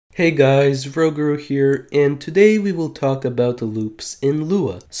Hey guys, Roguru here, and today we will talk about the loops in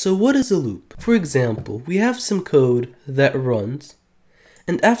Lua. So what is a loop? For example, we have some code that runs,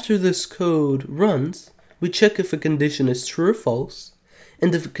 and after this code runs, we check if a condition is true or false,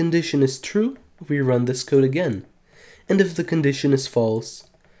 and if a condition is true, we run this code again, and if the condition is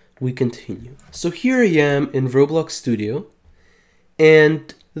false, we continue. So here I am in Roblox Studio,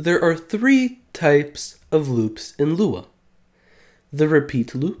 and there are three types of loops in Lua: the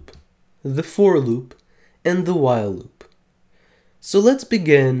repeat loop, the for loop, and the while loop. So let's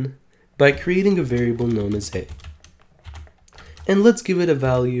begin by creating a variable known as a. And let's give it a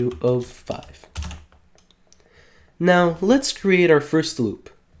value of 5. Now let's create our first loop.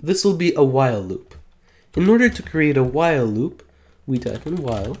 This will be a while loop. In order to create a while loop, we type in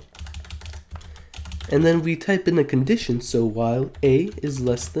while, and then we type in a condition, so while a is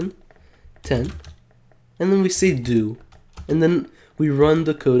less than 10, and then we say do, and then we run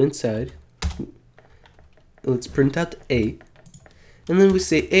the code inside. Let's print out a, and then we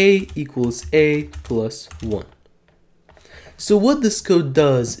say a equals a plus 1. So what this code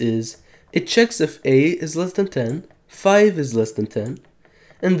does is, it checks if a is less than 10, 5 is less than 10,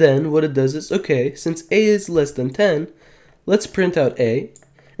 and then what it does is, okay, since a is less than 10, let's print out a,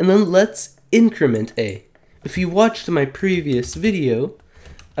 and then let's increment a. If you watched my previous video,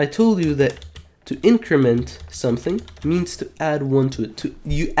 I told you that to increment something means to add 1 to it.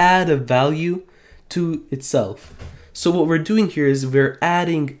 You add a value to itself. So what we're doing here is we're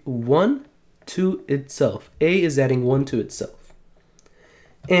adding 1 to itself. A is adding 1 to itself.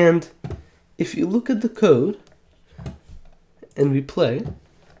 And if you look at the code and we play,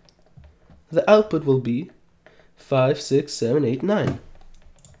 the output will be 5, 6, 7, 8, 9.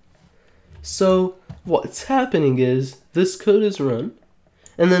 So what's happening is this code is run,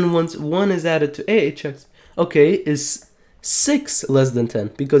 and then once 1 is added to a, it checks, okay, is 6 less than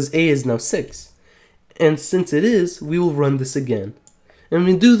 10? Because a is now 6. And since it is, we will run this again. And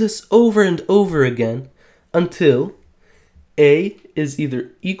we do this over and over again until a is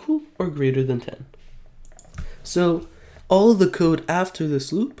either equal or greater than 10. So all the code after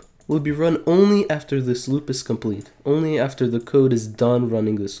this loop will be run only after this loop is complete, only after the code is done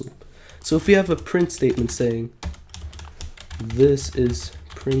running this loop. So if we have a print statement saying, this is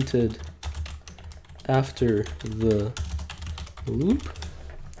printed after the loop,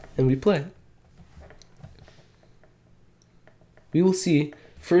 and we play, we will see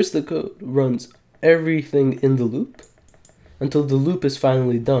first the code runs everything in the loop until the loop is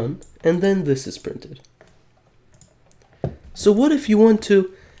finally done, and then this is printed. So what if you want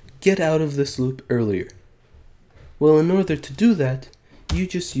to get out of this loop earlier? Well, in order to do that, you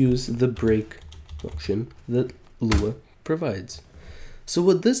just use the break function that Lua provides. So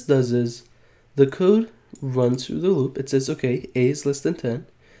what this does is, the code runs through the loop. It says, okay, a is less than 10.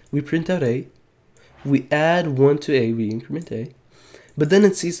 We print out a. We add 1 to a, we increment a. But then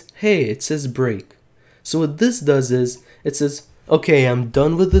it says, hey, it says break. So what this does is, it says, okay, I'm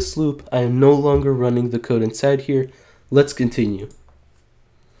done with this loop. I am no longer running the code inside here. Let's continue.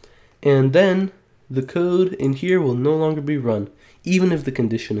 And then the code in here will no longer be run, even if the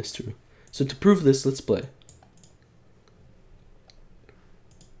condition is true. So to prove this, let's play.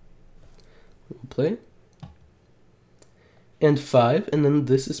 We'll play. And 5, and then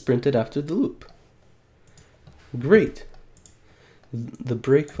this is printed after the loop. Great. The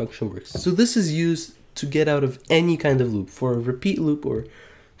break function works. So this is used to get out of any kind of loop. For a repeat loop or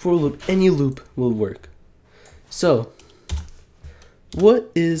for a loop, any loop will work. So, what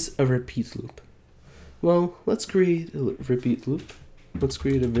is a repeat loop? Well, let's create a repeat loop. Let's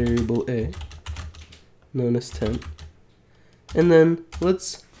create a variable a, known as 10. And then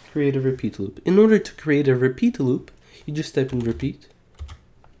let's create a repeat loop. In order to create a repeat loop, you just type in repeat.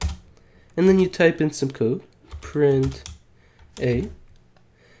 And then you type in some code, print a.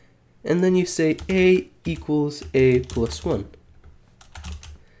 And then you say a equals a plus 1.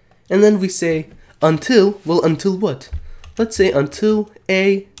 And then we say until, well, until what? Let's say until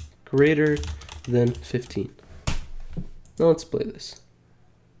a greater than 15. Now let's play this.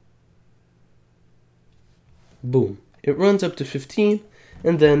 Boom. It runs up to 15,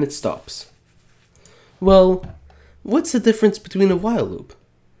 and then it stops. Well, what's the difference between a while loop?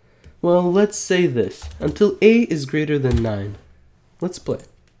 Well, let's say this. Until a is greater than 9. Let's play.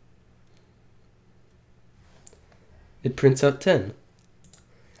 It prints out 10.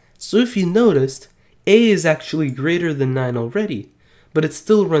 So if you noticed, a is actually greater than 9 already, but it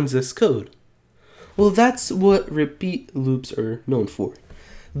still runs this code. Well, that's what repeat loops are known for.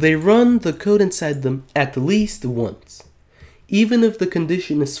 They run the code inside them at least once. Even if the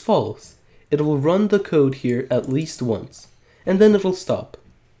condition is false, it will run the code here at least once, and then it'll stop.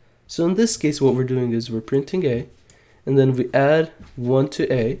 So in this case, what we're doing is we're printing a, and then we add 1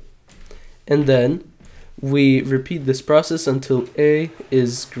 to a, and then we repeat this process until a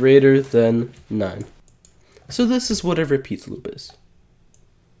is greater than 9. So this is what a repeat loop is.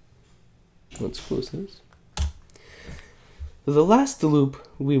 Let's close this. The last loop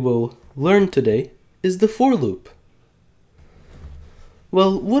we will learn today is the for loop.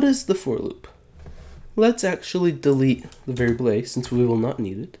 Well, what is the for loop? Let's actually delete the variable a since we will not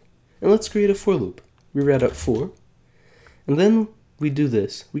need it. And let's create a for loop. We write out for, and then we do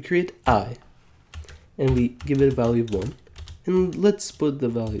this. We create I, and we give it a value of 1. And let's put the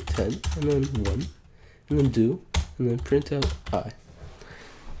value 10, and then 1, and then do, and then print out I.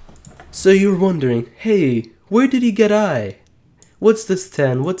 So you're wondering, hey, where did he get I? What's this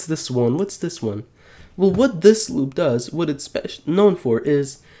 10? What's this 1? What's this 1? Well, what this loop does, what it's known for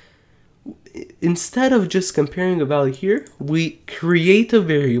is, instead of just comparing a value here, we create a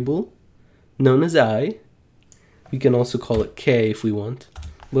variable known as I. We can also call it k if we want,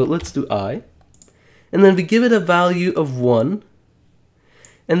 but let's do I. And then we give it a value of 1.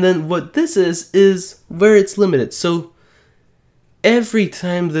 And then what this is where it's limited. So every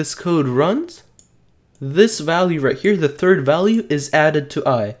time this code runs, this value right here, the third value, is added to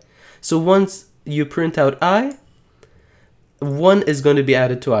I. So once you print out I, 1 is going to be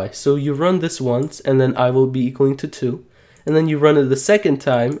added to I. So you run this once, and then I will be equaling to 2. And then you run it the second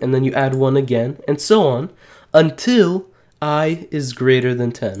time, and then you add 1 again, and so on, until I is greater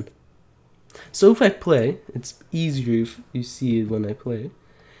than 10. So if I play, it's easier if you see it when I play.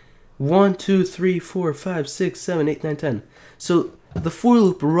 1, 2, 3, 4, 5, 6, 7, 8, 9, 10. So the for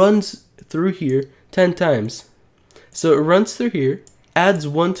loop runs through here 10 times. So it runs through here, adds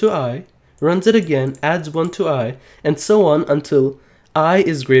 1 to I, runs it again, adds 1 to I, and so on until I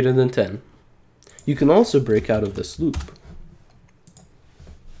is greater than 10. You can also break out of this loop.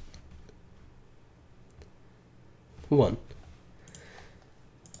 1.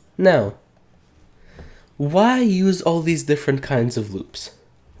 Now, why use all these different kinds of loops?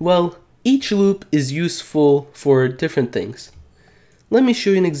 Well, each loop is useful for different things. Let me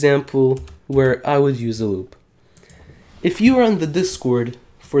show you an example where I would use a loop. If you are on the Discord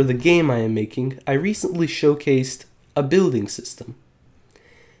for the game I am making, I recently showcased a building system.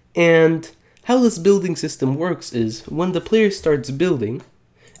 And how this building system works is, when the player starts building,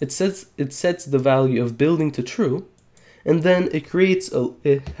 it sets the value of building to true, and then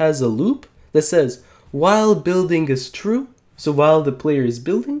it has a loop that says, while building is true, so while the player is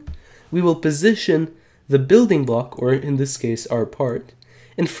building, we will position the building block, or in this case our part,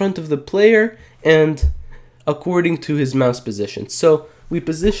 in front of the player and according to his mouse position. So we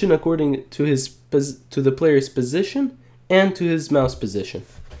position according to the player's position and to his mouse position.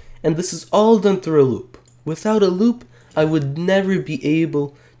 And this is all done through a loop. Without a loop, I would never be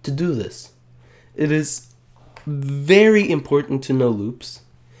able to do this. It is very important to know loops,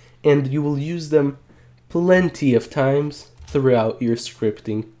 and you will use them plenty of times throughout your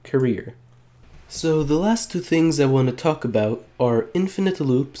scripting career. So the last two things I want to talk about are infinite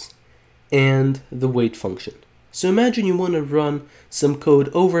loops and the wait function. So imagine you want to run some code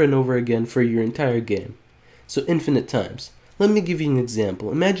over and over again for your entire game. So infinite times. Let me give you an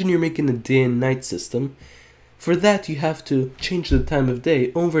example. Imagine you're making a day and night system. For that, you have to change the time of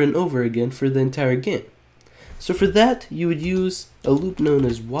day over and over again for the entire game. So for that, you would use a loop known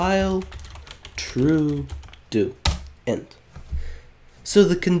as while true do end. So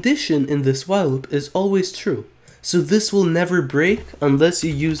the condition in this while loop is always true. So this will never break unless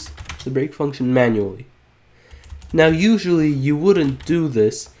you use the break function manually. Now usually you wouldn't do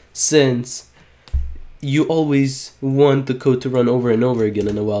this since you always want the code to run over and over again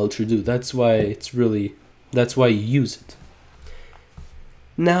in a while true do. That's why you use it.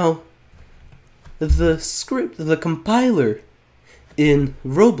 Now the compiler in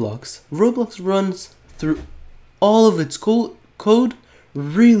Roblox runs through all of its code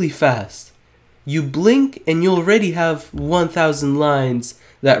really fast. You blink and you already have 1,000 lines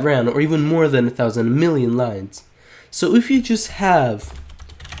that ran, or even more than 1,000, 1,000,000 lines. So if you just have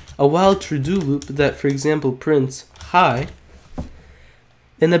a while true do loop that, for example, prints hi,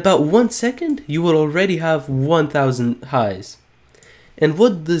 in about 1 second, you will already have 1,000 highs. And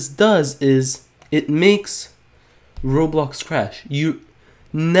what this does is it makes Roblox crash. You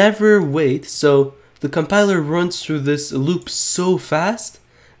never wait, so the compiler runs through this loop so fast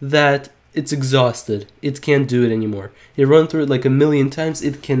that it's exhausted. It can't do it anymore. It run through it like 1,000,000 times.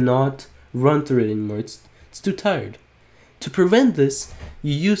 It cannot run through it anymore. It's too tired. To prevent this,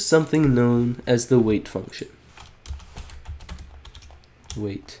 you use something known as the wait function.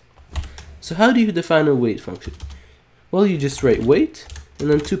 Wait. So how do you define a wait function? Well, you just write wait, and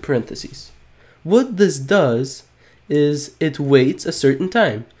then 2 parentheses. What this does is it waits a certain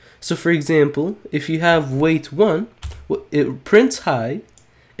time. So for example, if you have wait 1, it prints high,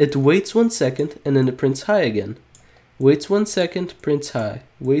 it waits 1 second, and then it prints high again. Waits 1 second, prints high.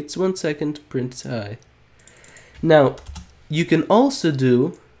 Waits 1 second, prints high. Now, you can also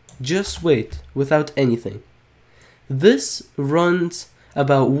do just wait without anything. This runs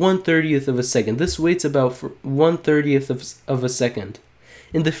about 1/30th of a second. This waits about 1/30th of a second.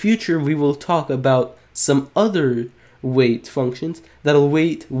 In the future, we will talk about some other wait functions that'll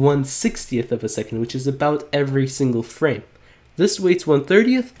wait 1/60th of a second, which is about every single frame. This waits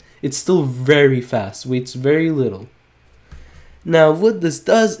 1/30th, it's still very fast, waits very little. Now what this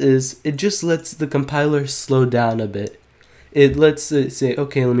does is, it just lets the compiler slow down a bit. It lets it say,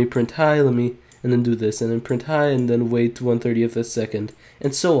 okay, let me print high, and then do this, and then print high, and then wait 1/30th of a second,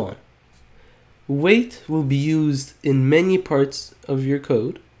 and so on. Wait will be used in many parts of your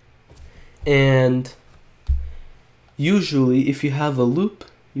code, and usually if you have a loop,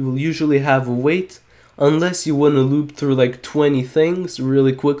 you will usually have a wait, unless you want to loop through like 20 things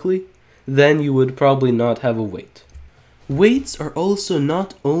really quickly, then you would probably not have a wait. Waits are also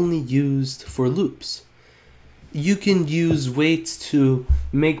not only used for loops. You can use waits to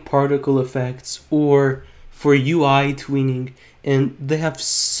make particle effects or for UI tweening, and they have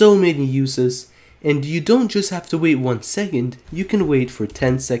so many uses. And you don't just have to wait 1 second, you can wait for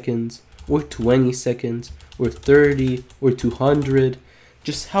 10 seconds, or 20 seconds, or 30, or 200,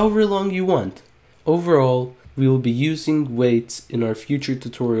 just however long you want. Overall, we will be using waits in our future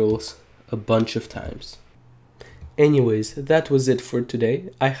tutorials a bunch of times. Anyways, that was it for today.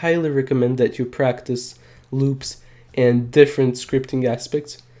 I highly recommend that you practice loops and different scripting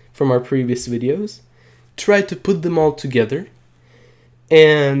aspects from our previous videos. Try to put them all together,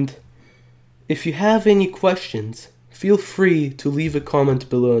 and if you have any questions, feel free to leave a comment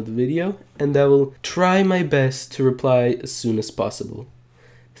below the video, and I will try my best to reply as soon as possible.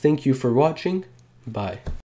 Thank you for watching. Bye.